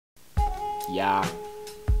yeah.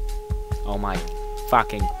 Oh my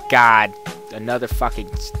fucking god. Another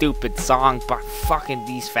fucking stupid song by fucking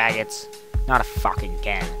these faggots. Not a fucking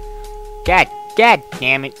can. God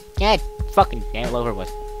damn it. God fucking damn it, Loafer was.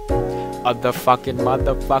 Other fucking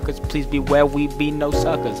motherfuckers, please beware, we be no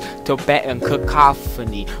suckers. Tibetan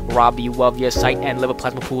cacophony, rob you of your sight and liver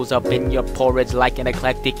plasma pools up in your porridge like an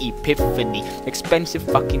eclectic epiphany. Expensive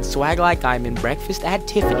fucking swag like I'm in breakfast at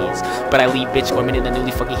Tiffany's. But I leave bitch squirming in the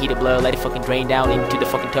newly fucking heated blood, let it fucking drain down into the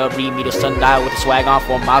fucking tub. Read me the sundial with the swag on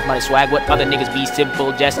for miles, my swag. What other niggas be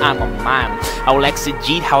simple, just I'm a mime. I will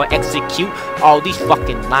exegete how I execute all these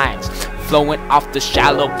fucking lines. Flowing off the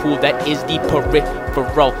shallow pool that is the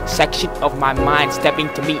peripheral section of my mind. Stepping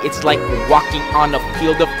to me, it's like walking on a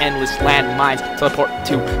field of endless landmines. Teleport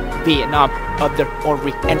to Vietnam, other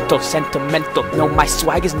oriental, sentimental. No, my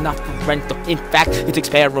swag is not for rental. In fact, it's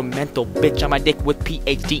experimental. Bitch on my dick with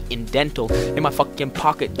PhD in dental. In my fucking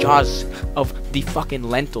pocket jars of the fucking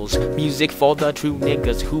lentils. Music for the true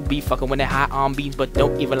niggas who be fucking when they're high on beans, but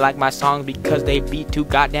don't even like my songs because they be too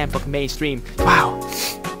goddamn fucking mainstream. Wow.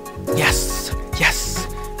 Yes,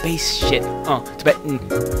 bass shit, Tibetan,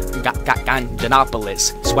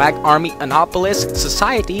 Ganjanopolis, swag army Anopolis,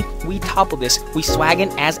 society, we topple this, we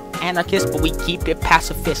swaggin' as anarchists, but we keep it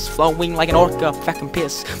pacifist, flowing like an orca, fucking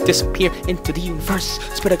piss, disappear into the universe,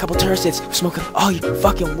 spit a couple tercids, smoke all your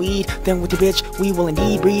fucking weed, then with your bitch, we will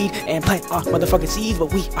indeed breed, and plant our motherfucking seeds,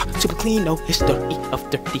 but we are super clean, no history of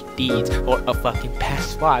dirty deeds, or of fucking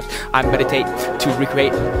past lives. I meditate to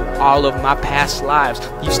recreate all of my past lives,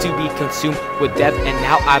 used to be consumed with death, and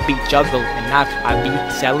now I be juggled, and now I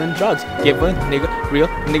be selling drugs, give a nigga real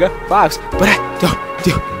nigga vibes, but I don't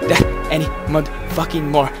do that any motherfucking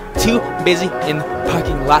more. Too busy in the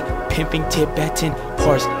parking lot pimping Tibetan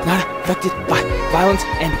whores, not affected by violence,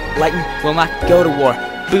 and lightning will not go to war.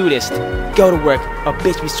 Buddhist, go to work, a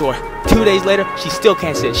bitch be sore. 2 days later, she still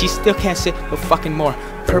can't sit no fucking more.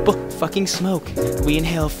 Purple fucking smoke, we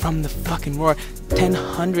inhale from the fucking roar.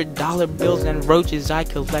 $100 bills and roaches I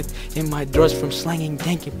collect in my drawers from slanging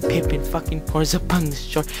dank and pimping fucking whores upon the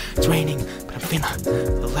shore. It's raining, but I'm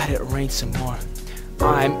finna let it rain some more.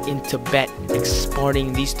 I'm in Tibet,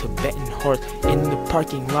 exporting these Tibetan whores in the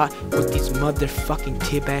parking lot with these motherfucking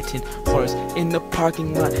Tibetan whores. In the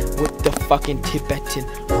parking lot with the fucking Tibetan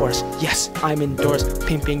whores. Yes, I'm indoors,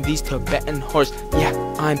 pimping these Tibetan whores. Yeah,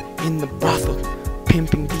 I'm in the brothel,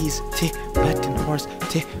 pimping these Tibetan whores,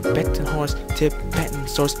 Tibetan whores, Tibetan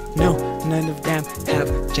sores. No, none of them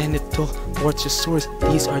have genital warts or sores.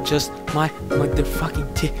 These are just my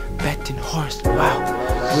motherfucking Tibetan whores. Wow,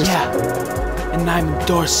 yeah. And I'm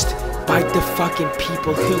endorsed by the fucking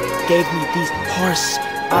people who gave me these horses.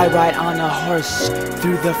 I ride on a horse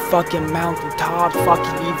through the fucking mountain tops,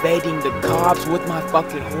 fucking evading the cops with my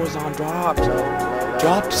fucking whores on drops.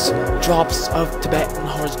 Drops of Tibetan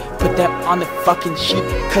whores, put them on the fucking sheet,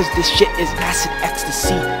 cause this shit is acid,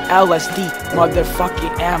 ecstasy, LSD,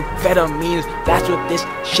 motherfucking amphetamines. That's what this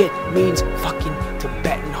shit means, fucking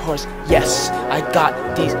Tibetan whores. Yes, I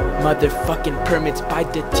got these motherfucking permits by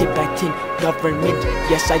the Tibetan government.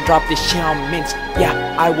 Yes, I dropped this shit on mints.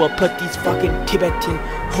 Yeah, I will put these fucking Tibetan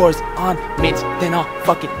whores on mints, then I'll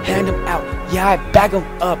fucking hand them out. Yeah, I bag them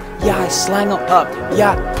up. Yeah, I slang them up.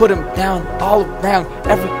 Yeah, I put them down all around,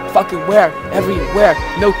 every fucking where, everywhere.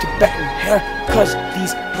 No Tibetan hair, cause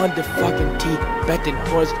these motherfucking Tibetan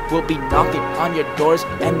whores will be knocking on your doors,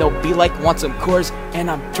 and they'll be like, want some Coors? And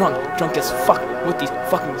I'm drunk as fuck with these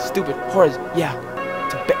fucking stupid whores. Yeah,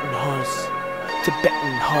 Tibetan whores.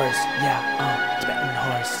 Tibetan whores, yeah,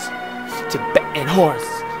 Tibetan whores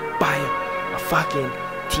by a fucking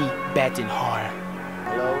Tibetan whore.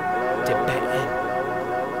 Hello? Tibetan